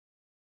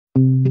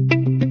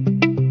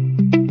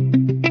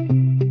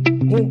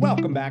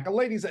Welcome back,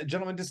 ladies and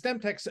gentlemen, to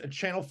Stemtech's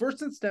channel,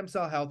 First in Stem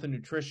Cell Health and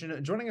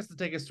Nutrition. Joining us to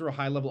take us through a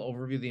high-level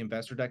overview of the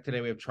investor deck today,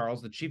 we have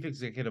Charles, the Chief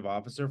Executive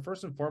Officer.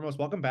 First and foremost,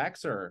 welcome back,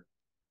 sir.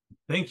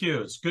 Thank you.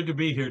 It's good to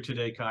be here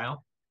today,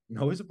 Kyle.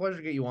 Always a pleasure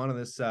to get you on in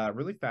this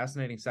really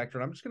fascinating sector.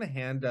 And I'm just going to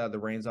hand the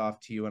reins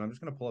off to you, and I'm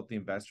just going to pull up the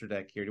investor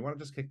deck here. Do you want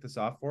to just kick this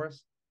off for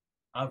us?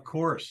 Of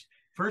course.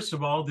 First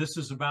of all, this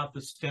is about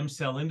the stem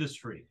cell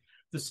industry.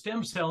 The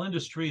stem cell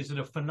industry is at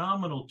a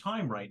phenomenal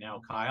time right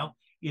now, Kyle.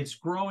 It's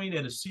growing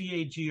at a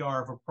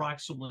CAGR of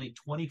approximately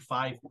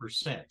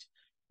 25%.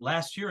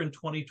 Last year in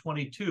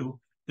 2022,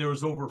 there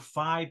was over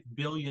 $5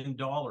 billion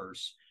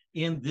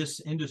in this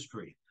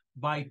industry.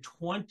 By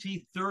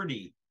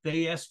 2030,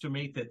 they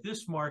estimate that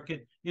this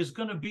market is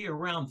going to be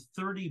around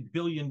 $30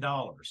 billion.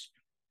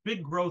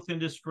 Big growth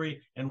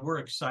industry, and we're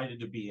excited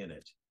to be in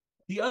it.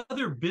 The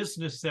other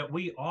business that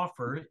we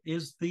offer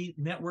is the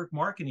network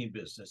marketing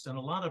business. And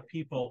a lot of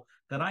people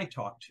that I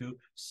talk to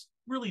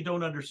really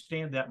don't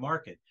understand that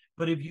market.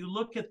 But if you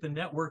look at the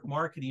network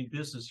marketing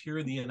business here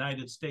in the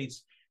United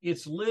States,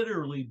 it's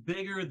literally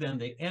bigger than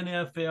the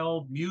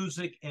NFL,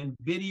 music, and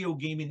video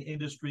gaming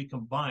industry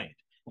combined.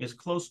 It's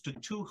close to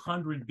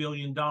 $200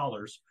 billion,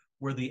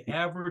 where the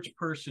average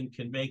person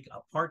can make a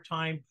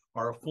part-time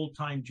or a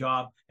full-time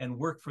job and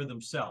work for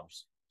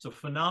themselves. It's a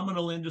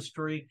phenomenal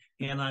industry,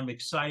 and I'm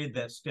excited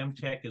that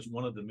Stemtech is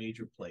one of the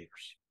major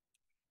players.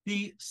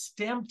 The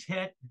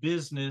Stemtech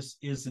business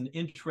is an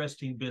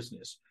interesting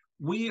business.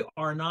 We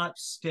are not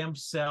stem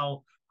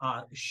cell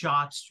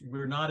shots.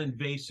 We're not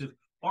invasive.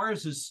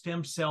 Ours is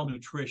stem cell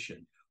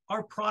nutrition.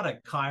 Our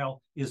product,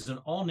 Kyle, is an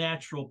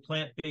all-natural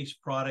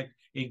plant-based product.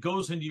 It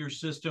goes into your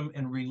system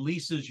and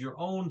releases your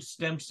own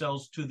stem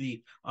cells to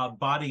the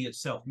body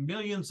itself.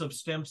 Millions of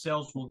stem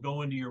cells will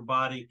go into your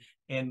body,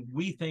 and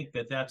we think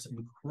that that's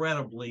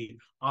incredibly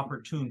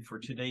opportune for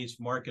today's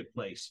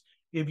marketplace.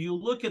 If you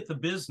look at the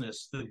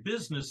business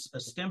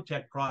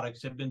Stemtech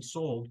products have been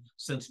sold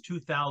since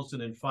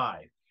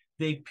 2005.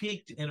 They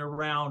peaked in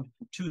around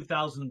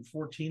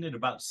 2014 at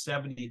about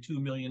 $72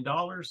 million.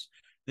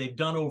 They've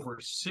done over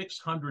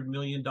 $600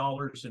 million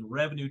in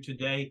revenue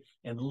today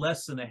and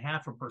less than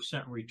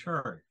 0.5%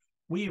 return.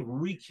 We've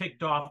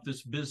re-kicked off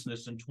this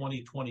business in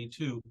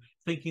 2022,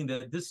 thinking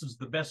that this is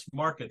the best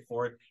market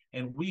for it,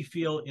 and we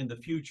feel in the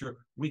future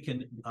we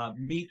can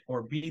meet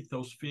or beat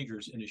those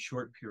figures in a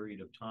short period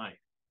of time.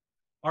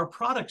 Our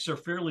products are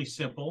fairly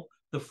simple.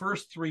 The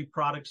first three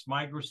products,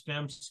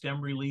 MicroStem,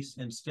 Stem Release,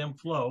 and Stem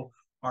Flow,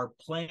 are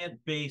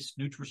plant-based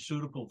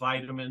nutraceutical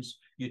vitamins.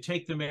 You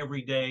take them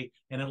every day,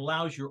 and it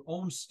allows your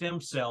own stem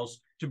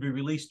cells to be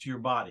released to your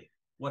body.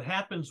 What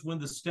happens when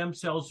the stem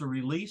cells are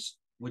released,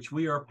 which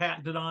we are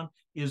patented on,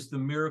 is the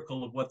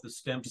miracle of what the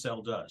stem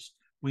cell does.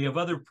 We have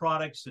other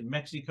products in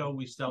Mexico.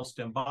 We sell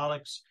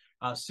Stembolics.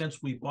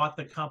 Since we bought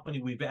the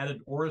company, we've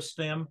added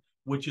Orastem,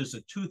 which is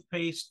a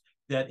toothpaste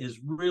that is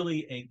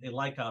really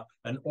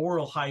an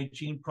oral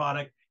hygiene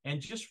product. And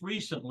just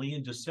recently,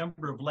 in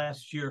December of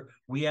last year,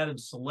 we added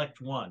Select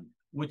One,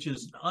 which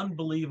is an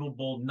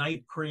unbelievable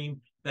night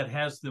cream that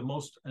has the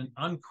most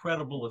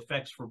incredible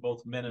effects for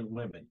both men and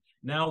women.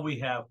 Now we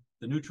have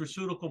the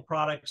nutraceutical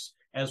products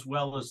as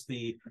well as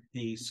the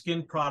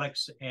skin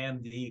products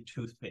and the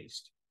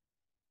toothpaste.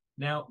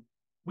 Now,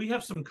 we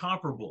have some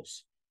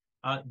comparables.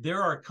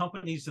 There are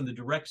companies in the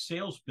direct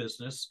sales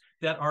business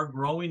that are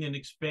growing and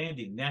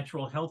expanding.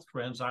 Natural Health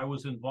Trends I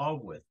was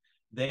involved with.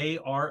 They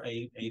are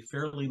a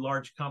fairly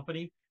large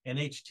company, and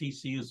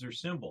HTC is their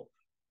symbol.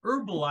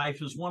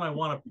 Herbalife is one I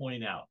want to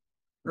point out.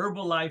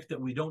 Herbalife,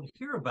 that we don't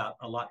hear about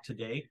a lot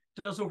today,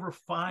 does over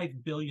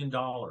 $5 billion.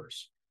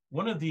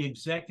 One of the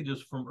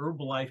executives from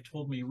Herbalife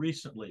told me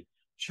recently,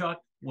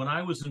 Chuck, when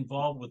I was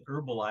involved with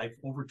Herbalife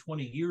over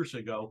 20 years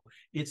ago,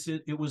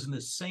 it was in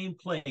the same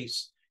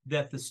place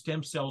that the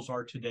stem cells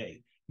are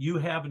today. You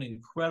have an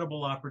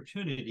incredible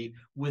opportunity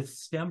with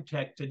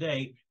Stemtech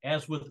today,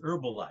 as with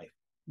Herbalife.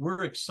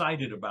 We're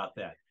excited about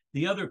that.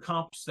 The other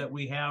comps that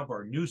we have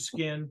are New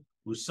Skin,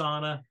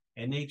 Usana,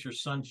 and Nature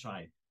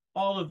Sunshine.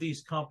 All of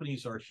these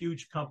companies are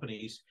huge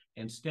companies,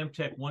 and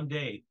Stemtech one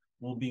day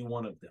will be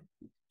one of them.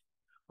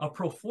 A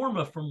pro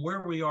forma from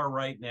where we are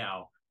right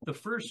now, the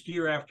first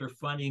year after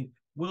funding,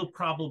 we'll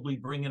probably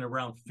bring in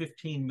around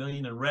 $15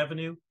 million in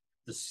revenue.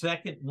 The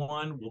second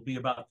one will be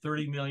about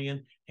 $30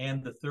 million,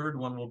 and the third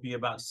one will be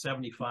about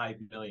 $75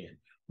 million.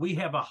 We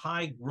have a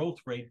high growth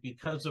rate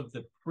because of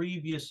the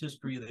previous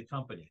history of the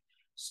company.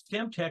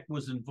 Stemtech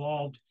was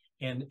involved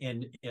and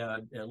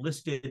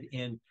listed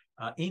in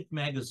Inc.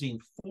 magazine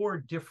 4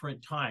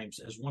 different times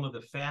as one of the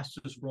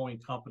fastest growing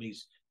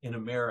companies in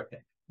America.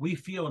 We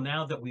feel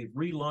now that we've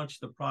relaunched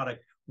the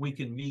product, we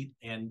can meet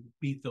and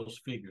beat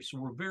those figures. So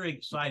we're very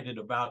excited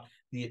about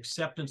the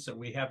acceptance that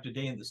we have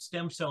today in the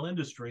stem cell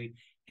industry,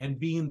 and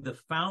being the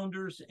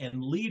founders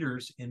and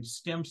leaders in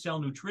stem cell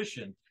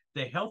nutrition,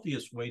 the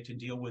healthiest way to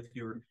deal with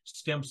your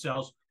stem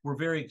cells. We're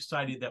very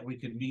excited that we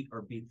can meet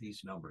or beat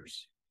these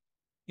numbers.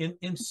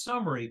 In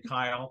summary,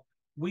 Kyle,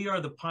 we are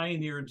the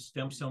pioneer in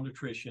stem cell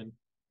nutrition.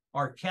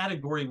 Our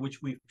category,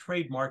 which we've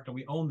trademarked and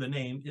we own the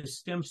name,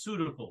 is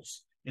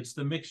Stemceuticals. It's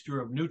the mixture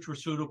of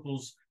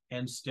nutraceuticals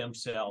and stem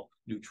cell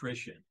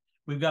nutrition.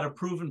 We've got a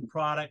proven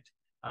product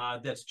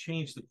that's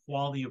changed the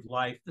quality of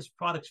life. This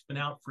product's been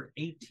out for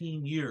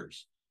 18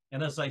 years.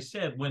 And as I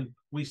said, when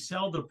we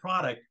sell the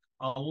product,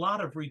 a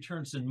lot of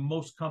returns in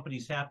most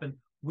companies happen.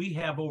 We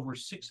have over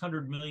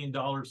 $600 million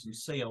in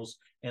sales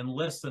and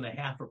less than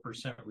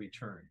 0.5%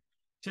 return.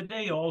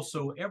 Today,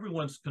 also,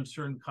 everyone's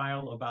concerned,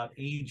 Kyle, about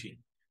aging.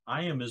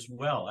 I am as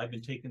well. I've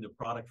been taking the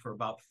product for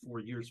about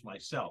 4 years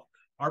myself.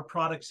 Our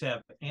products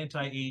have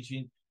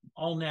anti-aging,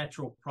 all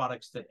natural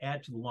products that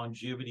add to the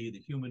longevity of the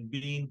human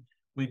being.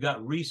 We've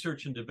got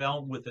research and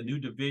development with a new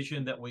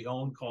division that we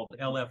own called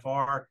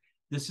LFR.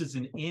 This is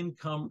an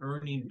income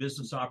earning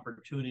business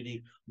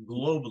opportunity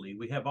globally.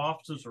 We have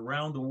offices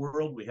around the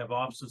world. We have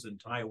offices in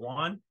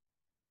Taiwan.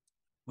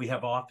 We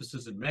have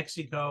offices in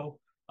Mexico.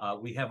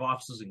 We have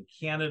offices in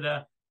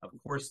Canada, of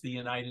course, the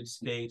United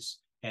States,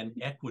 and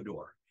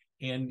Ecuador.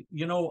 And,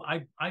 you know,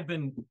 I've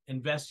been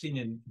investing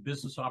in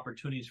business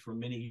opportunities for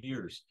many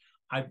years.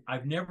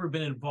 I've never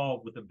been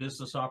involved with a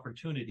business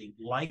opportunity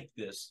like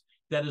this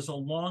that is a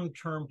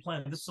long-term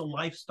plan. This is a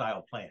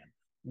lifestyle plan.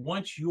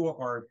 Once you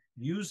are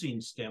using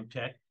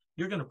Stemtech,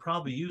 you're going to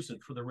probably use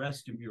it for the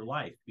rest of your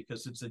life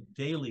because it's a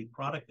daily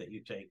product that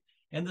you take.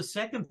 And the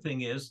second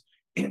thing is,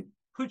 it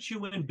puts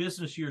you in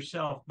business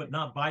yourself, but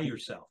not by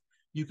yourself.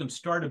 You can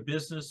start a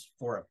business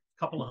for a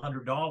couple of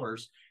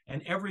 $100,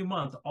 and every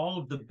month, all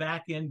of the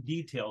back-end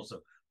details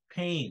of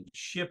paying,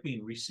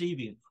 shipping,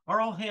 receiving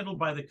are all handled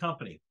by the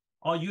company.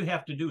 All you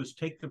have to do is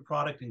take the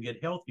product and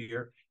get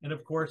healthier. And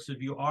of course,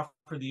 if you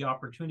offer the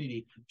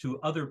opportunity to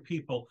other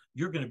people,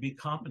 you're going to be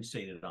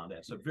compensated on that.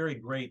 It's a very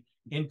great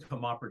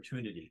income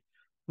opportunity.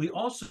 We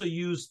also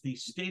use the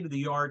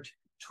state-of-the-art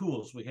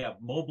tools. We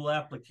have mobile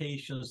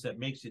applications that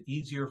makes it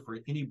easier for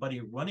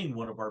anybody running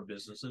one of our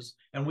businesses.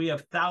 And we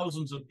have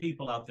thousands of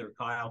people out there,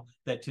 Kyle,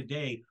 that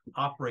today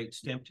operate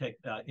Stemtech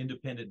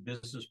independent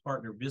business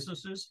partner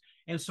businesses.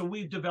 And so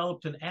we've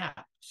developed an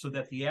app so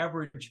that the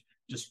average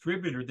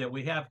distributor that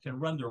we have can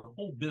run their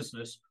whole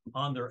business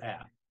on their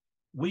app.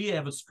 We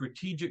have a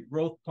strategic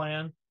growth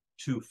plan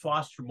to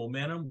foster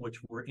momentum, which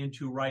we're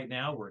into right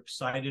now. We're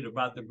excited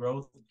about the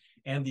growth,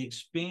 and the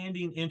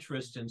expanding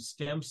interest in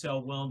stem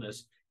cell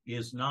wellness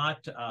is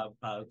not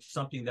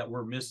something that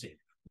we're missing.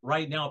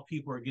 Right now,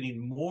 people are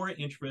getting more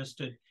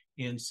interested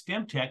in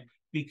Stemtech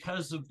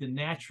because of the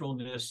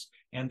naturalness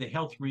and the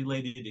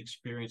health-related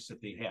experience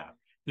that they have.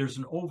 There's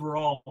an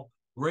overall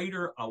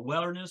greater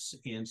awareness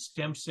in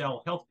stem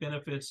cell health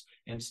benefits,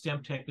 and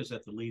Stemtech is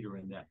at the leader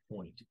in that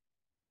point.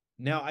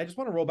 Now, I just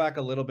want to roll back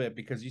a little bit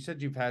because you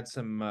said you've had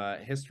some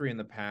history in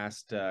the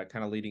past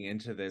kind of leading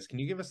into this. Can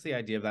you give us the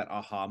idea of that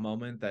aha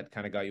moment that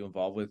kind of got you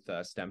involved with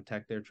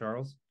Stemtech there,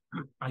 Charles?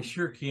 I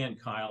sure can,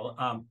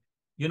 Kyle.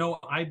 You know,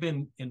 I've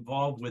been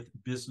involved with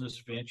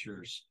business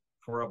ventures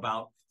for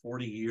about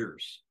 40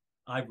 years.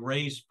 I've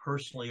raised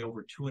personally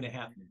over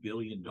 $2.5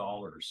 billion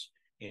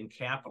in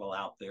capital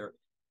out there,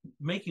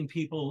 making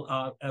people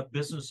a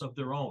business of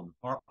their own,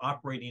 or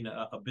operating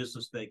a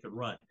business they could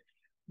run.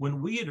 When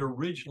we had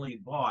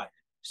originally bought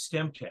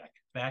Stemtech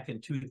back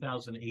in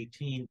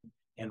 2018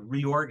 and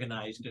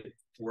reorganized it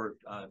for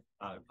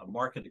a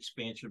market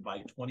expansion by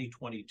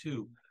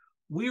 2022,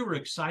 we were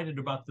excited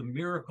about the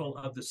miracle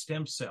of the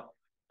stem cell.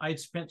 I had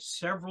spent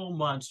several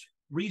months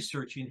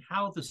researching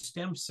how the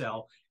stem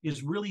cell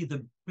is really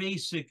the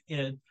basic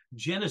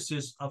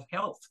genesis of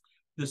health.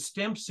 The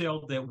stem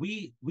cell that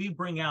we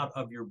bring out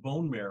of your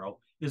bone marrow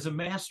is a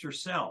master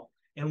cell.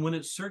 And when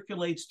it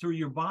circulates through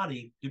your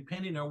body,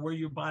 depending on where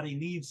your body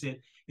needs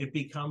it, it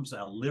becomes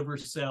a liver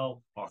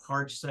cell, a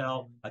heart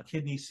cell, a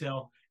kidney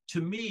cell.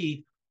 To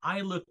me,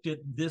 I looked at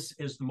this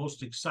as the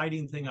most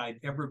exciting thing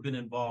I'd ever been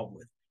involved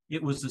with.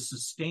 It was a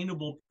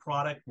sustainable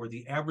product where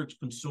the average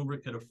consumer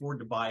could afford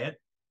to buy it.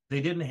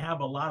 They didn't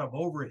have a lot of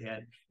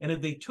overhead. And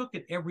if they took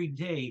it every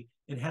day,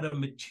 it had a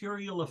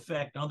material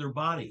effect on their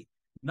body.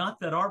 Not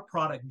that our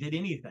product did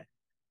anything.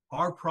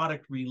 Our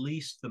product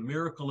released the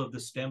miracle of the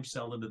stem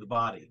cell into the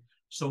body.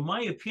 So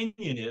my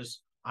opinion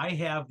is I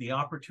have the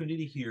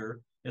opportunity here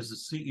as the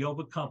CEO of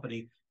a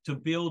company to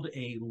build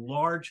a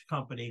large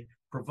company,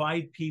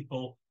 provide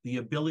people the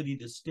ability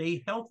to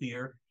stay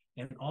healthier,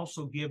 and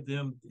also give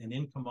them an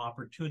income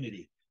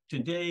opportunity.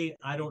 Today,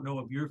 I don't know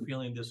if you're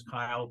feeling this,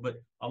 Kyle, but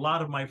a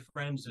lot of my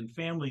friends and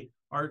family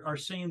are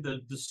saying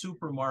that the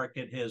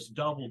supermarket has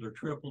doubled or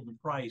tripled in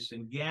price,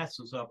 and gas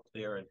is up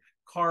there, and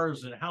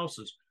cars and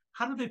houses.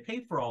 How do they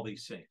pay for all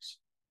these things?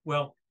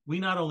 Well, we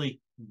not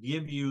only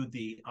give you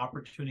the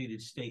opportunity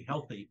to stay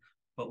healthy,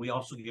 but we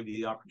also give you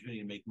the opportunity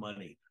to make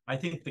money. I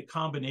think the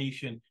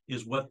combination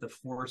is what the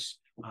force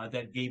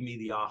that gave me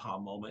the aha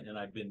moment, and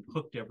I've been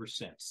hooked ever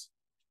since.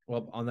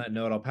 Well, on that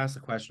note, I'll pass the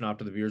question off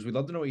to the viewers. We'd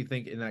love to know what you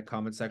think in that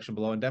comment section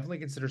below, and definitely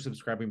consider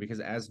subscribing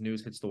because as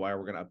news hits the wire,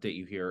 we're going to update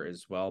you here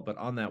as well. But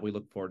on that, we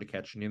look forward to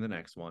catching you in the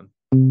next one.